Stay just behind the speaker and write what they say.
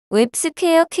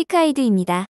웹스퀘어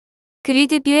퀵하이드입니다.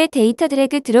 그리드뷰의 데이터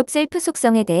드래그 드롭 셀프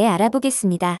속성에 대해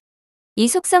알아보겠습니다. 이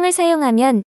속성을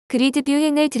사용하면 그리드뷰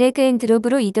행을 드래그 앤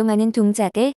드롭으로 이동하는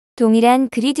동작을 동일한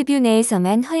그리드뷰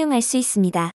내에서만 허용할 수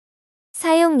있습니다.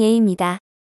 사용 예입니다.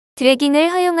 드래깅을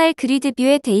허용할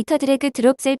그리드뷰의 데이터 드래그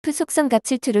드롭 셀프 속성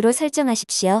값을 true로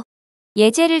설정하십시오.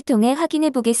 예제를 통해 확인해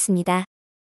보겠습니다.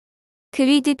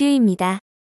 그리드뷰입니다.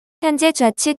 현재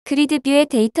좌측 그리드뷰의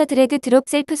데이터 드래그 드롭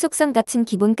셀프 속성 값은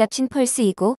기본값인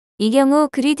펄스이고 이 경우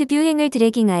그리드뷰 행을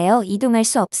드래깅하여 이동할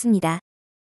수 없습니다.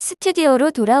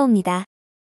 스튜디오로 돌아옵니다.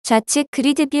 좌측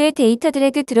그리드뷰의 데이터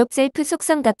드래그 드롭 셀프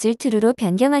속성 값을 true로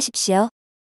변경하십시오.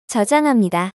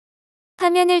 저장합니다.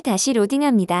 화면을 다시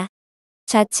로딩합니다.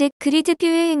 좌측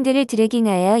그리드뷰의 행들을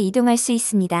드래깅하여 이동할 수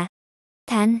있습니다.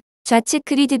 단, 좌측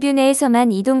그리드뷰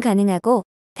내에서만 이동 가능하고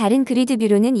다른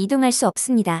그리드뷰로는 이동할 수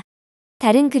없습니다.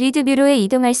 다른 그리드뷰로에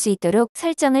이동할 수 있도록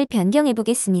설정을 변경해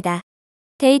보겠습니다.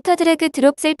 데이터 드래그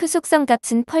드롭 셀프 속성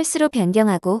값은 펄스로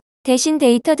변경하고 대신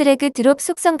데이터 드래그 드롭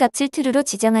속성 값을 true로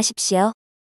지정하십시오.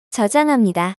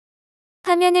 저장합니다.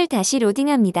 화면을 다시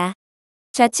로딩합니다.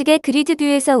 좌측의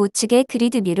그리드뷰에서 우측의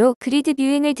그리드뷰로 그리드뷰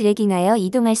행을 드래깅하여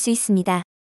이동할 수 있습니다.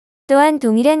 또한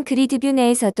동일한 그리드뷰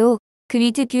내에서도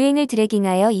그리드뷰 행을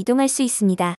드래깅하여 이동할 수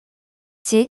있습니다.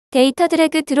 즉, 데이터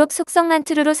드래그 드롭 속성만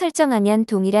true로 설정하면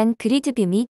동일한 그리드뷰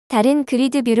및 다른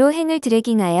그리드뷰로 행을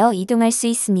드래깅하여 이동할 수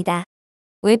있습니다.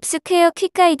 웹스퀘어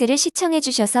퀵가이드를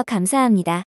시청해주셔서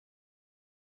감사합니다.